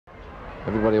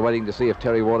Everybody waiting to see if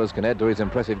Terry Waters can add to his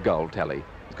impressive goal tally.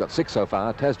 He's got 6 so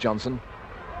far. Taz Johnson,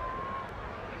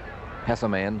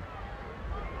 Hassaman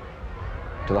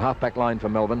to the half-back line for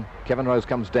Melbourne. Kevin Rose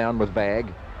comes down with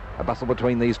Vag. A bustle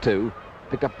between these two,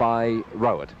 picked up by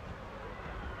Rowett.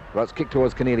 Rowett's kick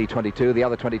towards Keneally, 22. The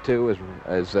other 22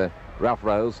 is Ralph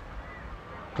Rose,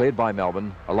 cleared by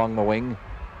Melbourne along the wing.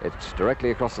 It's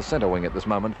directly across the centre wing at this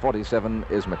moment. 47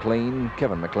 is McLean,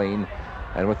 Kevin McLean,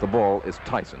 and with the ball is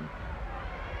Tyson.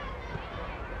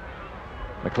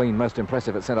 McLean most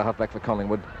impressive at centre half-back for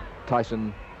Collingwood.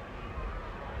 Tyson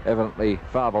evidently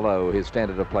far below his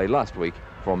standard of play last week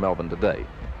for Melbourne today.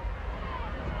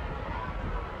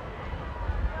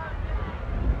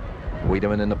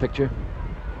 Wiedemann in the picture.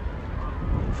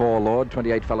 4 Lord,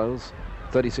 28 Fellows,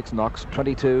 36 Knox,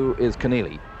 22 is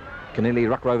Keneally. Keneally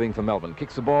ruck roving for Melbourne.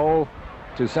 Kicks the ball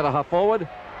to centre half forward.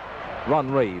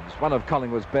 Ron Reeves, one of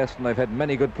Collingwood's best, and they've had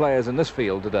many good players in this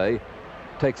field today,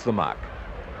 takes the mark.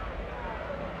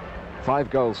 5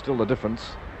 goals still the difference.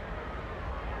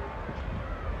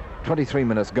 23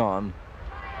 minutes gone,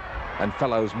 and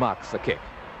Fellows marks the kick.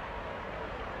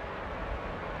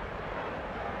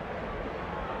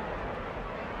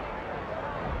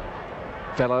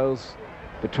 Fellows,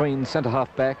 between centre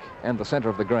half back and the centre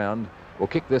of the ground, will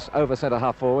kick this over centre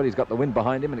half forward. He's got the wind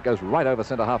behind him, and it goes right over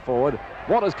centre half forward.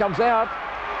 Waters comes out,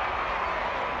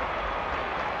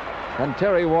 and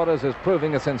Terry Waters is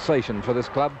proving a sensation for this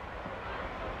club.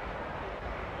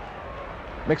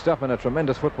 Mixed up in a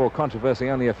tremendous football controversy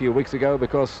only a few weeks ago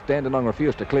because Dandenong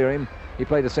refused to clear him. He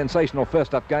played a sensational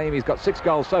first-up game. He's got 6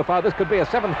 goals so far. This could be a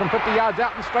 7th from 50 yards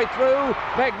out and straight through.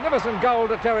 Magnificent goal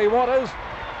to Terry Waters.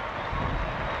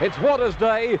 It's Waters'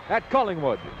 day at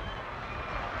Collingwood.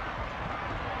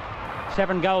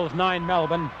 7 goals, 9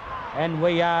 Melbourne, and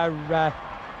we are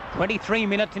 23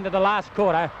 minutes into the last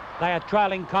quarter. They are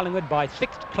trailing Collingwood by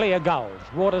 6 clear goals.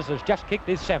 Waters has just kicked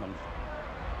his 7th.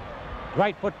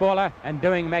 Great footballer and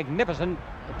doing magnificent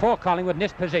for Collingwood in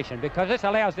this position, because this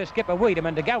allows the skipper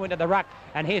Wiedemann to go into the ruck,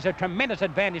 and here's a tremendous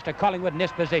advantage to Collingwood in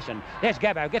this position. There's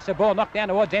Gabbo, gets the ball knocked down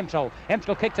towards Emsel.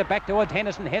 Emsel kicks it back towards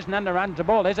Henderson. Henderson underruns the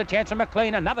ball. There's a chance for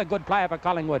McLean, another good player for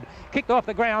Collingwood. Kicked off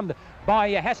the ground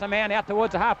by Hassaman out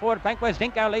towards the half-forward flank where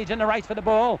Zinko leads in the race for the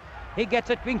ball. He gets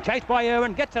it, being chased by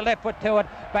Irwin, gets a left foot to it,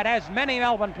 but as many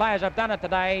Melbourne players have done it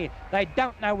today, they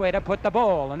don't know where to put the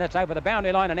ball, and it's over the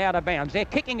boundary line and out of bounds. Their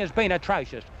kicking has been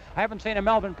atrocious. I haven't seen a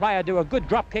Melbourne player do a good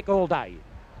drop kick all day.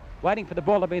 Waiting for the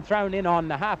ball to be thrown in on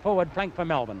the half-forward flank for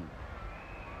Melbourne.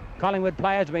 Collingwood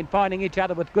players have been finding each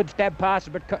other with good stab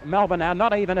passes, but Melbourne are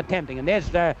not even attempting. And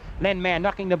there's Len Mann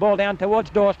knocking the ball down towards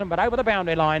Dawson, but over the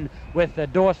boundary line with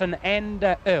Dawson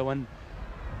and Irwin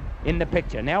in the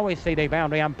picture. Now we see the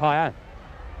boundary umpire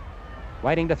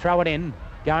waiting to throw it in.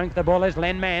 Going for the ball is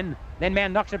Len Mann. Len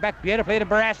Mann knocks it back beautifully to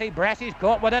Barassi. Barassi's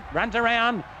caught with it, runs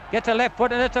around, gets a left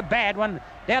foot, and it's a bad one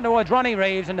down towards Ronnie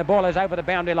Reeves, and the ball is over the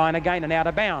boundary line again and out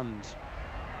of bounds.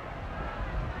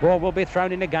 Ball will be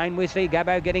thrown in again. We see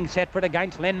Gabbo getting set for it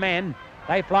against Len Mann.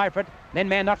 They fly for it. Len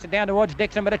Mann knocks it down towards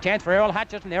Dixon, but a chance for Errol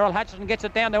Hutchison. Errol Hutchison gets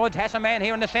it down towards Hassaman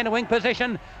here in the centre wing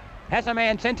position.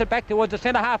 Hassaman sends it back towards the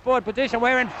centre half forward position,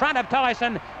 where in front of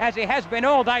Tyson, as he has been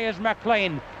all day, is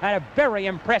McLean. And a very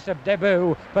impressive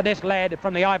debut for this lad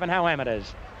from the Ivanhoe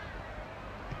Amateurs.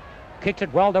 Kicks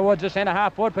it well towards the centre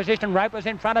half forward position. Roper's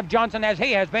in front of Johnson, as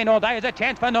he has been all day. There's a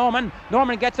chance for Norman.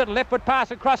 Norman gets it, left foot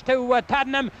pass across to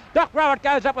Tuddenham. Doc Rowett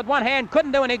goes up with one hand,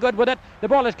 couldn't do any good with it. The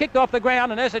ball is kicked off the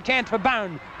ground, and there's a chance for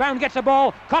Bone. Bone gets the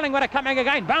ball. Collingwood are coming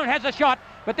again. Bone has a shot,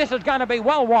 but this is going to be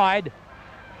well wide.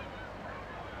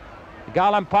 The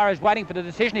goal umpire is waiting for the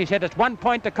decision. He said it's 1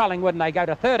 point to Collingwood, and they go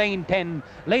to 13-10,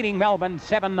 leading Melbourne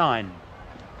 7-9.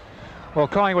 Well,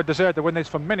 Collingwood deserved to win this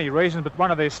for many reasons, but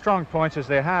one of their strong points is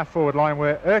their half-forward line,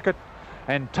 where Urquhart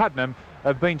and Tuddenham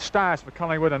have been stars for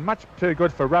Collingwood and much too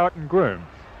good for Rowett and Groom.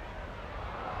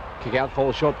 Kick out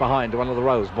falls short behind to one of the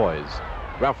Rose boys.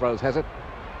 Ralph Rose has it.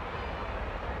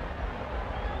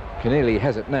 Keneally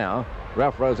has it now.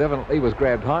 Ralph Rose evidently was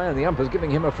grabbed high, and the umpire's giving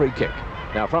him a free kick.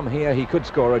 Now from here he could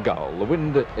score a goal. The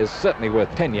wind is certainly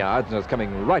worth 10 yards and is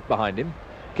coming right behind him.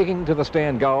 Kicking to the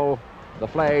stand goal. The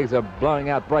flags are blowing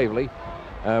out bravely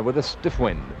with a stiff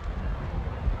wind.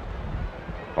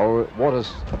 Oh,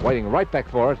 Waters waiting right back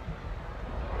for it.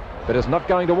 But it's not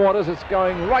going to Waters, it's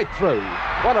going right through.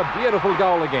 What a beautiful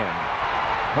goal again.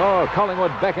 Oh,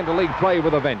 Collingwood back into league play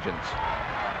with a vengeance.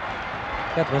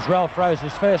 That was Ralph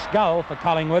Rose's first goal for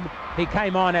Collingwood. He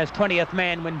came on as 20th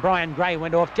man when Brian Gray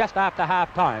went off just after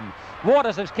half-time.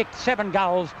 Waters has kicked 7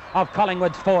 goals of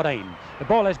Collingwood's 14. The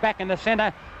ball is back in the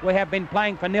centre. We have been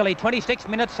playing for nearly 26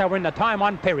 minutes, so we're in the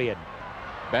time-on period.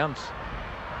 Bounce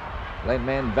Lane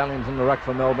man valiant in the ruck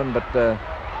for Melbourne, but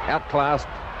outclassed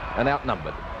and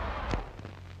outnumbered.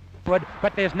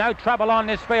 But there's no trouble on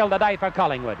this field today for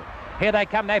Collingwood. Here they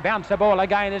come, they bounce the ball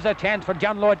again. There's a chance for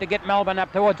John Lloyd to get Melbourne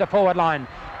up towards the forward line.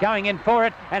 Going in for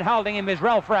it and holding him is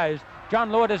Ralph Rose. John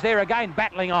Lloyd is there again,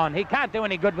 battling on. He can't do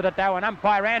any good with it though, and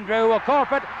umpire Andrew will call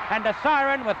for it, and a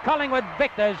siren with Collingwood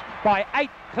victors by 8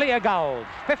 clear goals.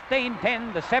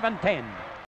 15-10 to 7-10.